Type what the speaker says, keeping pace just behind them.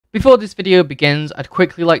Before this video begins, I'd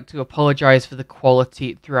quickly like to apologise for the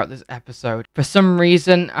quality throughout this episode. For some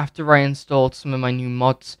reason, after I installed some of my new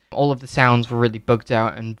mods, all of the sounds were really bugged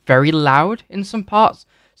out and very loud in some parts.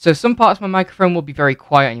 So some parts my microphone will be very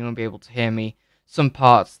quiet and you won't be able to hear me. Some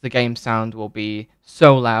parts the game sound will be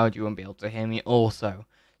so loud you won't be able to hear me also.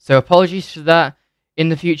 So apologies for that. In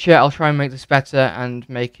the future, I'll try and make this better and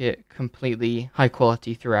make it completely high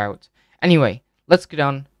quality throughout. Anyway, let's get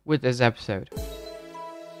on with this episode.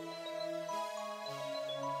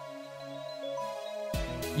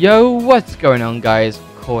 Yo, what's going on guys?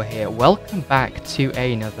 Core here. Welcome back to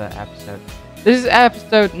another episode. This is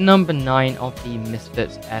episode number 9 of the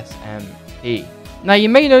Misfits SMP. Now you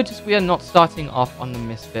may notice we are not starting off on the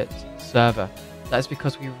Misfits server. That's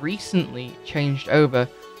because we recently changed over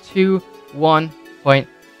to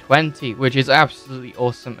 1.20, which is absolutely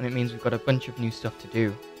awesome, and it means we've got a bunch of new stuff to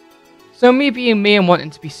do. So me being me and wanting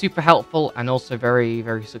to be super helpful and also very,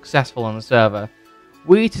 very successful on the server,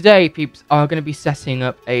 we today, peeps, are going to be setting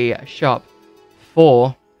up a shop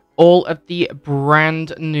for all of the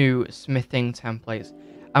brand new smithing templates.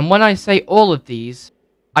 And when I say all of these,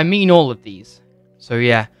 I mean all of these. So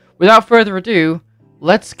yeah, without further ado,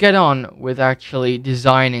 let's get on with actually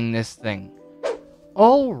designing this thing.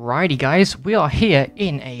 Alrighty guys, we are here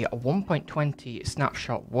in a 1.20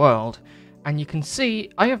 snapshot world, and you can see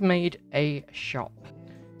I have made a shop.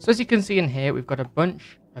 So as you can see in here, we've got a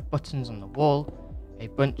bunch of buttons on the wall, a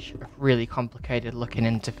bunch of really complicated looking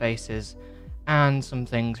interfaces, and some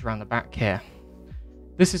things around the back here.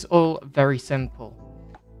 This is all very simple.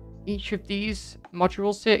 Each of these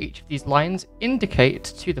modules here, each of these lines, indicate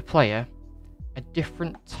to the player a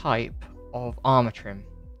different type of armor trim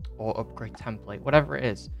or upgrade template, whatever it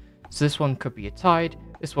is. So this one could be a tide,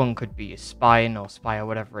 this one could be a spine or spire,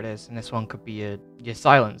 whatever it is, and this one could be your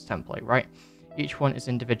silence template, right? Each one is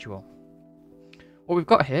individual. What we've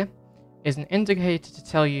got here is an indicator to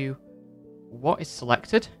tell you what is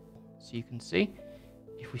selected. So you can see,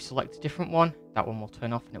 if we select a different one, that one will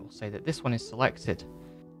turn off and it will say that this one is selected.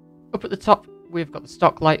 Up at the top, we've got the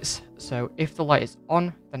stock lights. So if the light is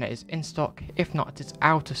on, then it is in stock. If not, it is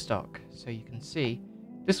out of stock. So you can see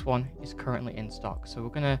this one is currently in stock. So we're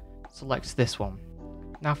going to select this one.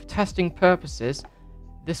 Now for testing purposes,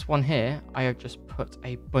 this one here, I have just put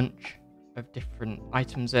a bunch of different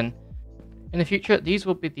items in. In the future, these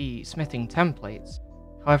will be the smithing templates.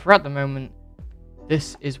 However, at the moment,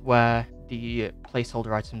 this is where the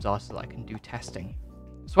placeholder items are so that I can do testing.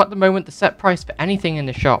 So at the moment, the set price for anything in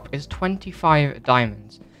the shop is 25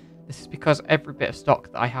 diamonds. This is because every bit of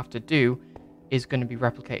stock that I have to do is going to be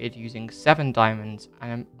replicated using 7 diamonds,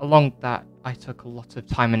 and along that, I took a lot of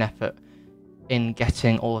time and effort in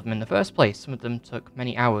getting all of them in the first place. Some of them took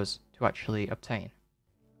many hours to actually obtain.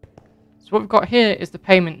 So what we've got here is the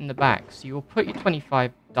payment in the back. So you will put your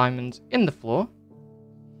 25 diamonds in the floor,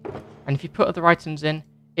 and if you put other items in,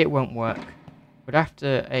 it won't work. But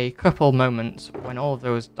after a couple moments, when all of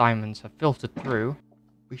those diamonds have filtered through,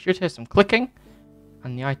 we should hear some clicking,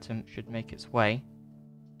 and the item should make its way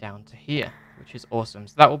down to here, which is awesome.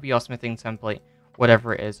 So that will be our smithing template,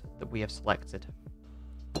 whatever it is that we have selected.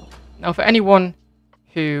 Now for anyone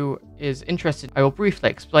who is interested, I will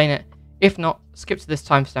briefly explain it. If not, skip to this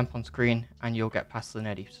timestamp on screen and you'll get past the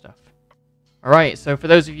nerdy stuff. Alright, so for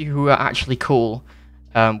those of you who are actually cool,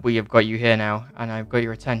 we have got you here now, and I've got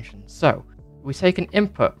your attention. So, we take an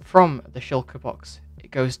input from the shulker box,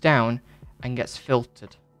 it goes down and gets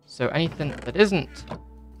filtered. So anything that isn't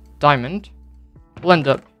diamond will end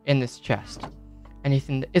up in this chest.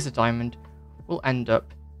 Anything that is a diamond will end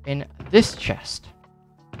up in this chest.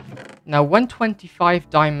 Now when 25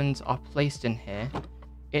 diamonds are placed in here,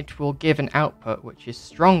 it will give an output which is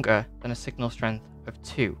stronger than a signal strength of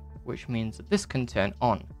 2, which means that this can turn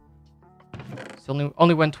on. So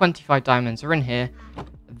only when 25 diamonds are in here,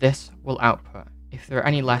 this will output. If there are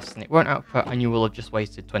any less, then it won't output, and you will have just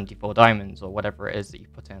wasted 24 diamonds, or whatever it is that you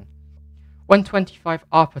put in. When 25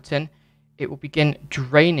 are put in, it will begin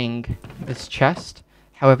draining this chest.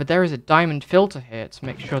 However, there is a diamond filter here to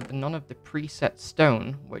make sure that none of the preset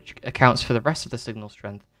stone, which accounts for the rest of the signal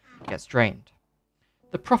strength, gets drained.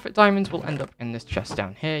 The profit diamonds will end up in this chest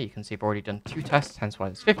down here. You can see I've already done 2 tests, hence why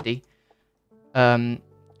there's 50.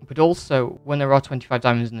 But also, when there are 25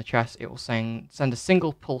 diamonds in the chest, it will send a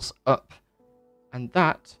single pulse up, and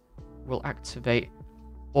that will activate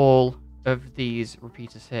all of these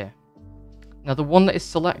repeaters here. Now the one that is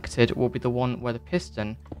selected will be the one where the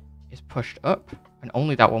piston is pushed up, and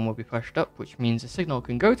only that one will be pushed up, which means the signal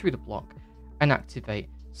can go through the block and activate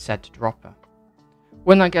said dropper.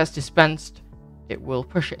 When that gets dispensed, it will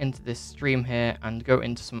push it into this stream here and go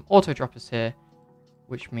into some auto droppers here,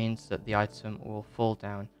 which means that the item will fall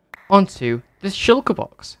down onto this shulker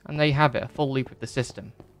box. And there you have it, a full loop of the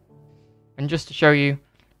system. And just to show you,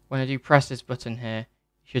 when I do press this button here,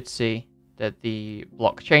 you should see that the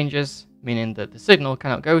block changes, meaning that the signal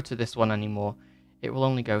cannot go to this one anymore. It will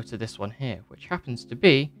only go to this one here, which happens to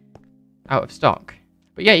be out of stock.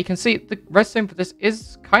 But yeah, you can see the redstone for this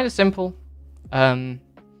is kind of simple. I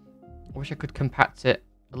wish I could compact it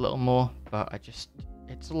a little more, but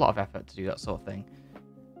it's a lot of effort to do that sort of thing.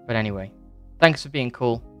 But anyway, thanks for being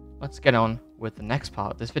cool. Let's get on with the next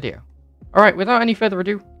part of this video. Alright, without any further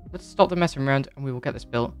ado, let's stop the messing around and we will get this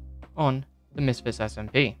built on the Misfits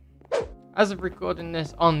SMP. As of recording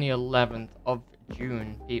this on the 11th of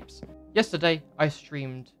June, peeps, yesterday I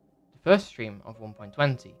streamed the first stream of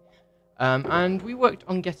 1.20. And we worked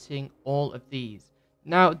on getting all of these.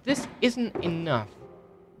 Now, this isn't enough.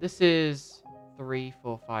 This is 3,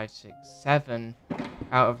 4, 5, 6, 7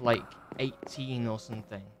 out of like 18 or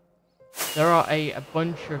something. There are a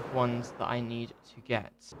bunch of ones that I need to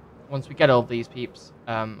get. Once we get all of these peeps,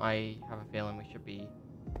 I have a feeling we should be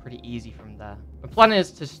pretty easy from there. My plan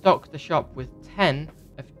is to stock the shop with 10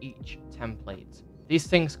 of each template. These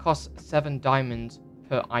things cost 7 diamonds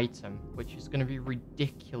per item, which is going to be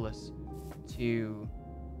ridiculous to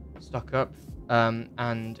stock up.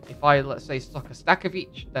 And if I, let's say, stock a stack of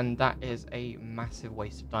each, then that is a massive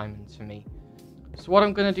waste of diamonds for me. So what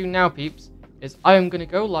I'm going to do now, peeps, is I am going to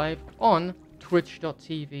go live on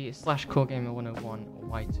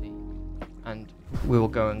twitch.tv/coregamer101YT, and we will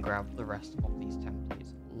go and grab the rest of these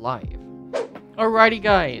templates live. Alrighty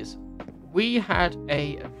guys, we had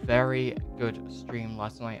a very good stream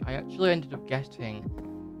last night. I actually ended up getting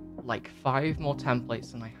like 5 more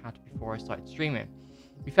templates than I had before I started streaming.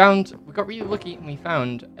 We got really lucky and we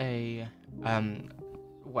found a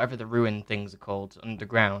whatever the ruin things are called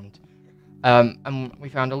underground. And we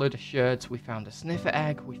found a load of shirts, we found a sniffer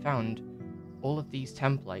egg, we found all of these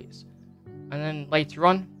templates. And then later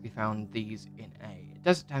on, we found these in a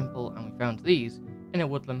desert temple, and we found these in a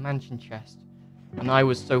woodland mansion chest. And I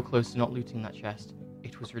was so close to not looting that chest,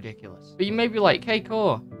 it was ridiculous. But you may be like, hey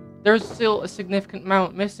Core, there's still a significant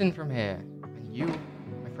amount missing from here. And you,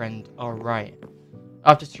 my friend, are right.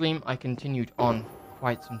 After stream, I continued on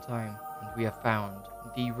quite some time, and we have found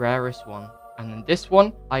the rarest one. And in this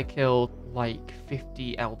one, I killed like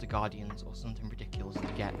 50 Elder Guardians or something ridiculous to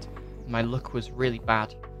get. My luck was really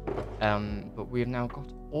bad, but we have now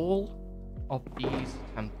got all of these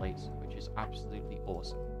templates, which is absolutely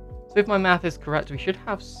awesome. So if my math is correct, we should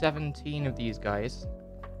have 17 of these guys,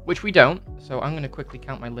 which we don't. So I'm going to quickly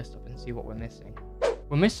count my list up and see what we're missing.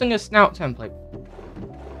 We're missing a snout template.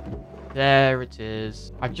 There it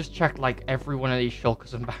is. I've just checked like every one of these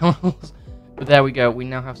shulkers and barrels. But there we go, we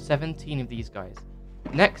now have 17 of these guys.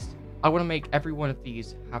 Next, I want to make every one of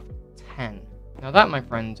these have 10. Now that, my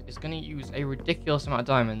friend, is going to use a ridiculous amount of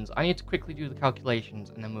diamonds. I need to quickly do the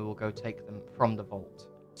calculations, and then we will go take them from the vault.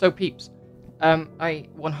 So peeps, I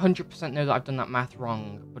 100% know that I've done that math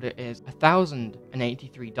wrong, but it is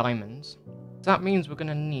 1,083 diamonds. So that means we're going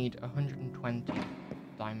to need 120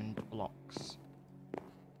 diamond blocks.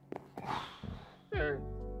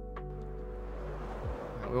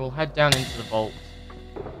 We will head down into the vault.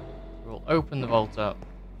 We will open the vault up,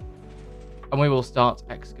 and we will start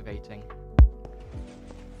excavating.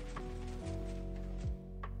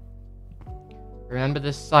 Remember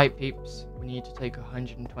this site, peeps. We need to take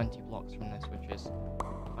 120 blocks from this, which is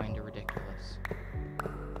kinda ridiculous.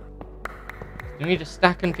 We need a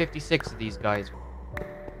stack and 56 of these guys.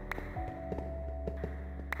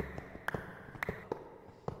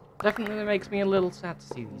 Definitely makes me a little sad to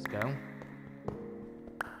see these go.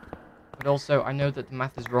 But also, I know that the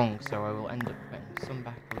math is wrong, so I will end up putting some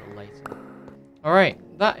back a little later. Alright,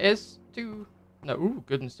 that is 2... No, ooh,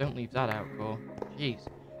 goodness, don't leave that out, Core. Jeez.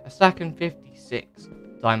 A stack and 56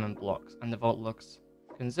 diamond blocks, and the vault looks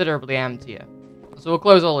considerably emptier. So we'll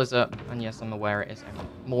close all this up, and yes, I'm aware it is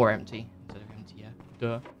more empty instead of emptier.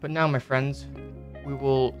 Duh. But now, my friends, we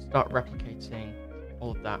will start replicating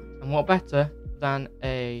all of that. And what better than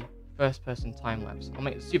a first-person time-lapse? I'll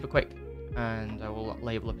make it super quick, and I will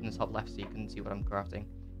label up in the top left so you can see what I'm crafting,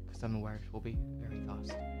 because I'm aware it will be very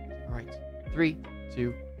fast. Alright, 3,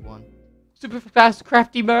 2, 1. Super fast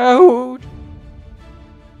crafty mode!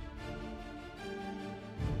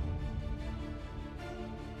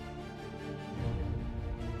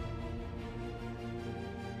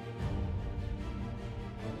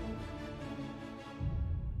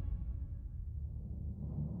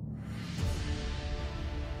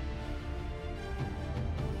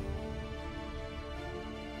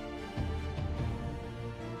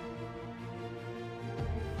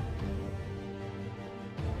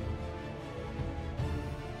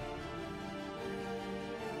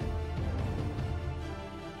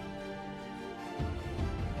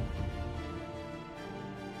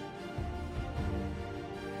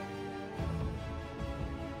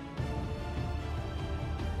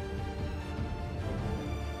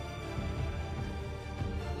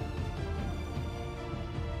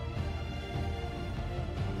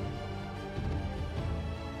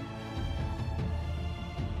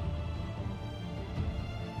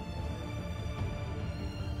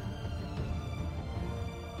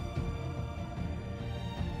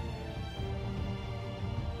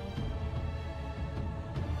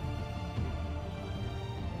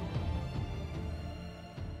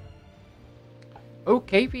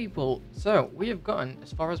 Okay, people, so we have gotten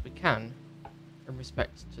as far as we can in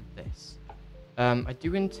respect to this. I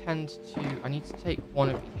do intend to, I need to take one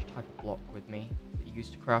of each type of block with me that you use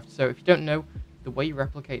to craft. So if you don't know, the way you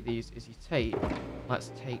replicate these is you take,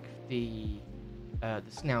 let's take the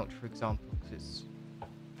snout, for example, because it's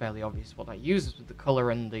fairly obvious what that uses with the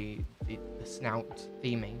color and the snout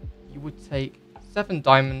theming. You would take 7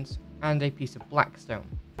 diamonds and a piece of blackstone.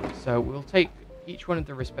 So we'll take each one of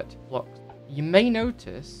the respective blocks. You may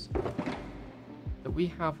notice that we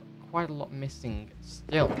have quite a lot missing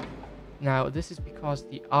still. Now, this is because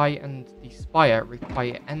the eye and the spire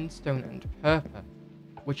require endstone and purple,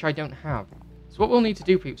 which I don't have. So what we'll need to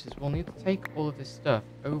do, peeps, is we'll need to take all of this stuff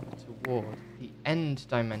over toward the end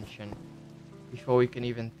dimension before we can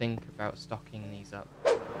even think about stocking these up.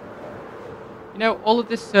 You know, all of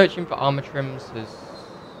this searching for armor trims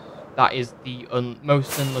that is the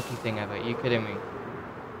most unlucky thing ever. Are you kidding me?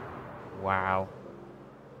 Wow.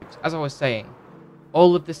 As I was saying,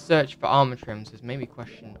 all of this search for armor trims has made me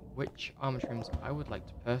question which armor trims I would like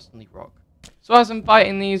to personally rock. So as I'm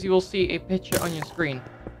fighting these, you will see a picture on your screen.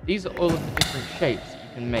 These are all of the different shapes that you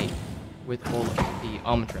can make with all of the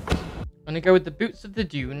armor trims. I'm going to go with the boots of the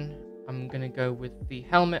dune. I'm going to go with the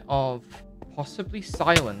helmet of possibly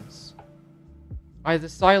silence. Either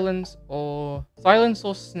silence or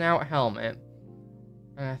snout helmet.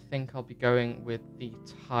 And I think I'll be going with the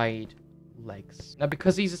tied legs. Now,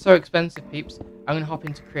 because these are so expensive, peeps, I'm going to hop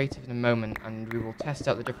into creative in a moment and we will test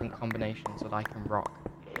out the different combinations that I can rock.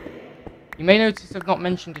 You may notice I've not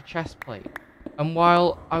mentioned a chest plate. And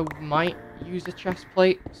while I might use a chest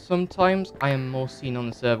plate sometimes, I am more seen on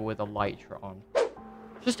the server with a Elytra on.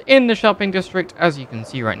 Just in the shopping district, as you can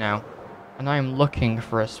see right now. And I am looking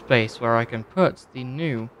for a space where I can put the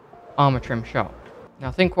new armor trim shop. Now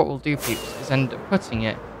I think what we'll do, peeps, is end up putting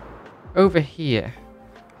it over here.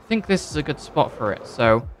 I think this is a good spot for it,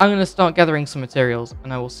 so I'm going to start gathering some materials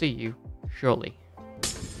and I will see you shortly.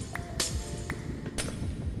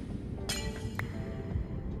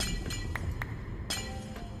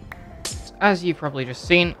 As you've probably just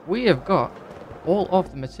seen, we have got all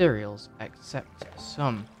of the materials except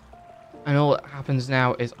some. And all that happens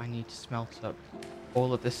now is I need to smelt up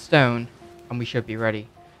all of this stone and we should be ready.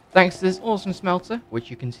 Thanks to this awesome smelter, which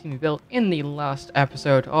you can see me build in the last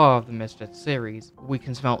episode of the Misfits series, we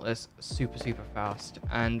can smelt this super fast.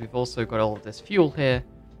 And we've also got all of this fuel here,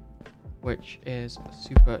 which is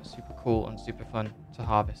super cool and super fun to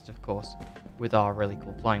harvest, of course, with our really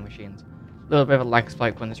cool flying machines. A little bit of a lag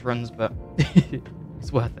spike when this runs, but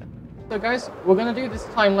it's worth it. So guys, we're going to do this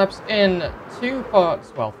time lapse in 2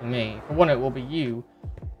 parts. Well, for me, for one it will be you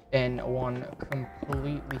in one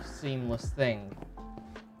completely seamless thing.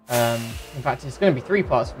 In fact, it's going to be 3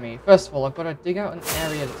 parts for me. First of all, I've got to dig out an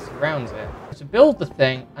area that surrounds it to build the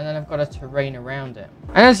thing, and then I've got a terrain around it.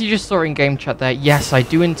 And as you just saw in game chat there, yes, I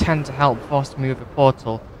do intend to help Voss move a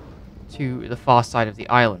portal to the far side of the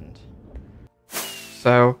island.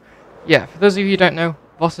 So, yeah, for those of you who don't know,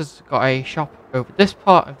 Voss has got a shop over this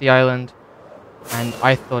part of the island, and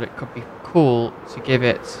I thought it could be cool to give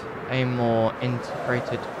it a more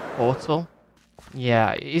integrated portal.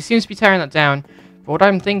 Yeah, it seems to be tearing that down. But what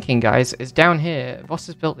I'm thinking, guys, is down here, Voss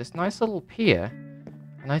has built this nice little pier,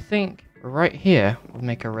 and I think right here would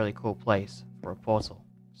make a really cool place for a portal.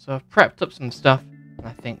 So I've prepped up some stuff, and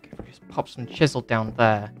I think if we just pop some chisel down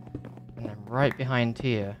there, and then right behind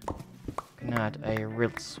here, we can add a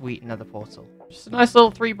real sweet nether portal. Just a nice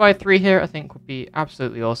little 3x3 here, I think would be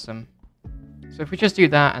absolutely awesome. So if we just do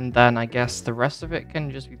that, and then I guess the rest of it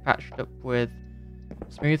can just be patched up with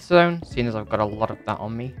smooth stone, seeing as I've got a lot of that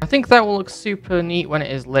on me. I think that will look super neat when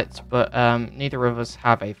it is lit, but neither of us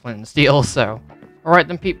have a flint and steel, so... Alright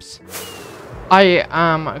then, peeps. I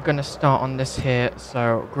am going to start on this here,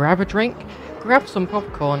 so grab a drink, grab some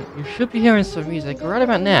popcorn, you should be hearing some music right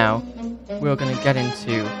about now. We're going to get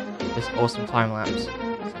into this awesome time-lapse.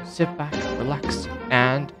 So sit back, relax,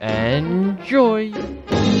 and enjoy!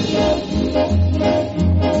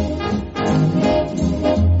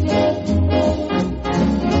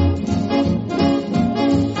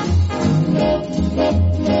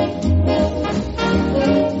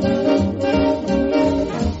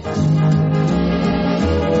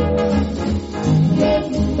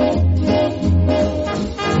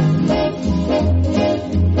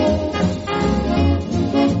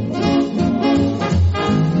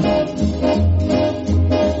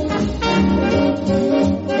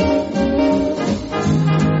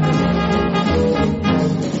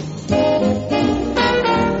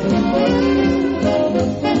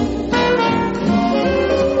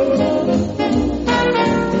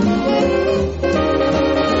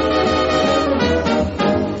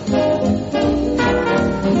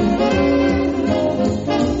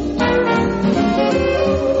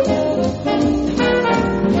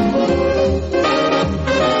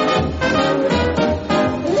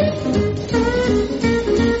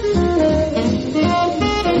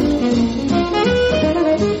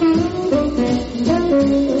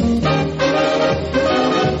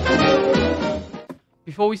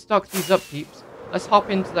 Before we stock these up, peeps, let's hop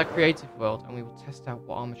into that creative world and we will test out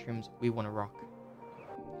what armor trims we want to rock.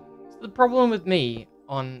 So the problem with me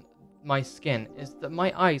on my skin is that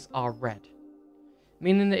my eyes are red.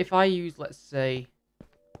 Meaning that if I use, let's say,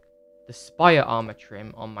 the Spire armor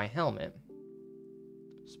trim on my helmet,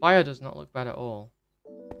 Spire does not look bad at all.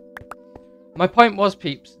 My point was,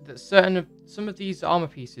 peeps, that some of these armor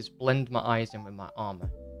pieces blend my eyes in with my armor.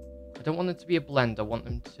 I don't want them to be a blend, I want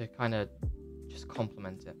them to kind of just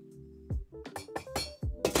complement it.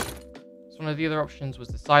 So one of the other options was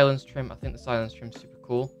the silence trim. I think the silence trim's super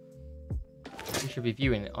cool. We should be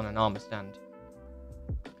viewing it on an armor stand.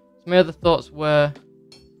 So my other thoughts were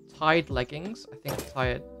tied leggings. I think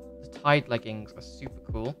the tied leggings are super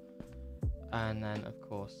cool. And then, of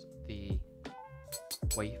course, the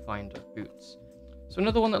Wayfinder boots. So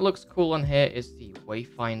another one that looks cool on here is the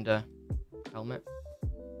Wayfinder helmet.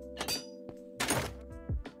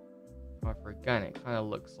 However, again, it kind of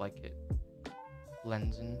looks like it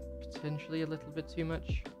blends in potentially a little bit too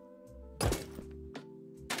much. I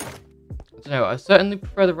don't know, I certainly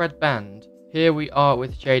prefer the red band. Here we are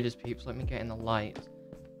with shaders, peeps. Let me get in the light.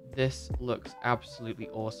 This looks absolutely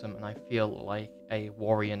awesome, and I feel like a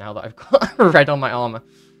warrior now that I've got red on my armor.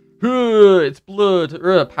 It's blood.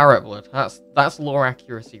 Parrot blood. That's lore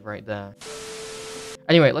accuracy right there.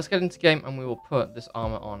 Anyway, let's get into game and we will put this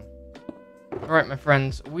armor on. Alright, my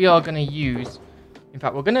friends, we are going to use... In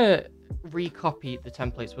fact, we're going to recopy the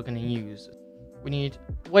templates we're going to use. We need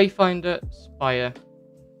Wayfinder, Spire,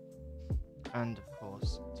 and of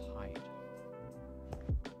course, Tide.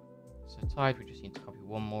 So Tide, we just need to copy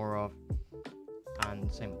one more of.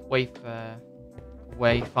 And same with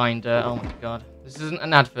Wayfinder. Oh my god. This isn't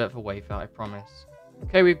an advert for Wayfair, I promise.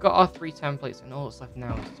 Okay, we've got our 3 templates, and all that's left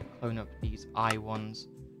now is to clone up these eye ones.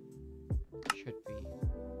 Should be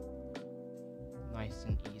nice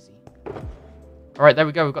and easy. Alright, there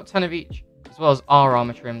we go. We've got 10 of each, as well as our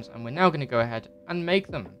armor trims, and we're now going to go ahead and make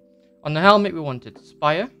them. On the helmet, we wanted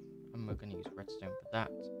Spire, and we're going to use redstone for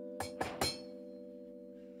that.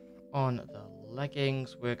 On the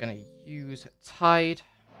leggings, we're going to use Tide.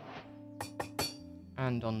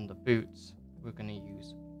 And on the boots, we're going to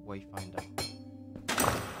use Wayfinder.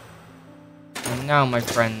 And now, my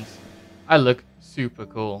friends, I look super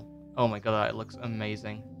cool. Oh my god, that looks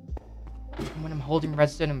amazing. And when I'm holding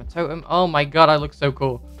redstone in my totem, oh my god, I look so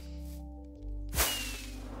cool.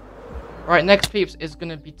 Right, next, peeps, is going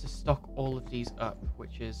to be to stock all of these up,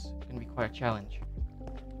 which is going to be quite a challenge.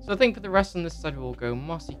 So I think for the rest on this side, we'll go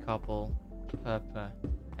Mossy Cobble, Purple,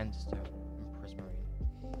 Endstone, and Prismarine.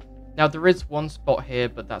 Now, there is one spot here,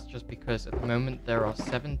 but that's just because at the moment there are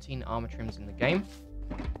 17 armor trims in the game.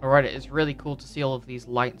 Alright, it is really cool to see all of these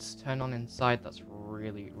lights turn on inside. That's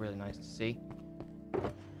really, really nice to see.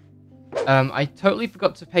 I totally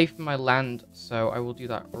forgot to pay for my land, so I will do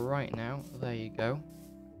that right now. There you go.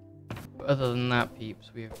 But other than that,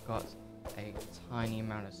 peeps, we've got a tiny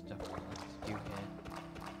amount of stuff to do here.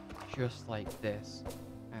 Just like this.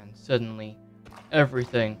 And suddenly,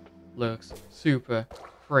 everything looks super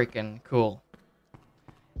freaking cool.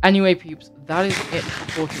 Anyway, peeps, that is it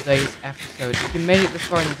for today's episode. If you made it this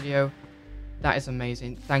far in the video, that is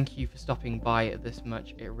amazing. Thank you for stopping by this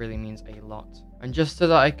much. It really means a lot. And just so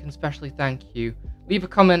that I can specially thank you, leave a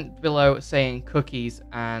comment below saying cookies,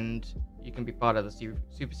 and you can be part of the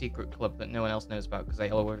super secret club that no one else knows about because I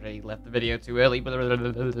already left the video too early.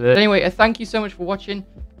 Anyway, thank you so much for watching.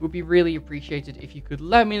 It would be really appreciated if you could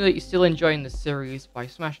let me know that you're still enjoying this series by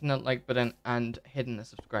smashing that like button and hitting the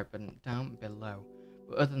subscribe button down below.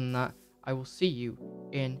 But other than that, I will see you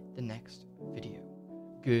in the next video.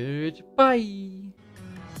 Goodbye!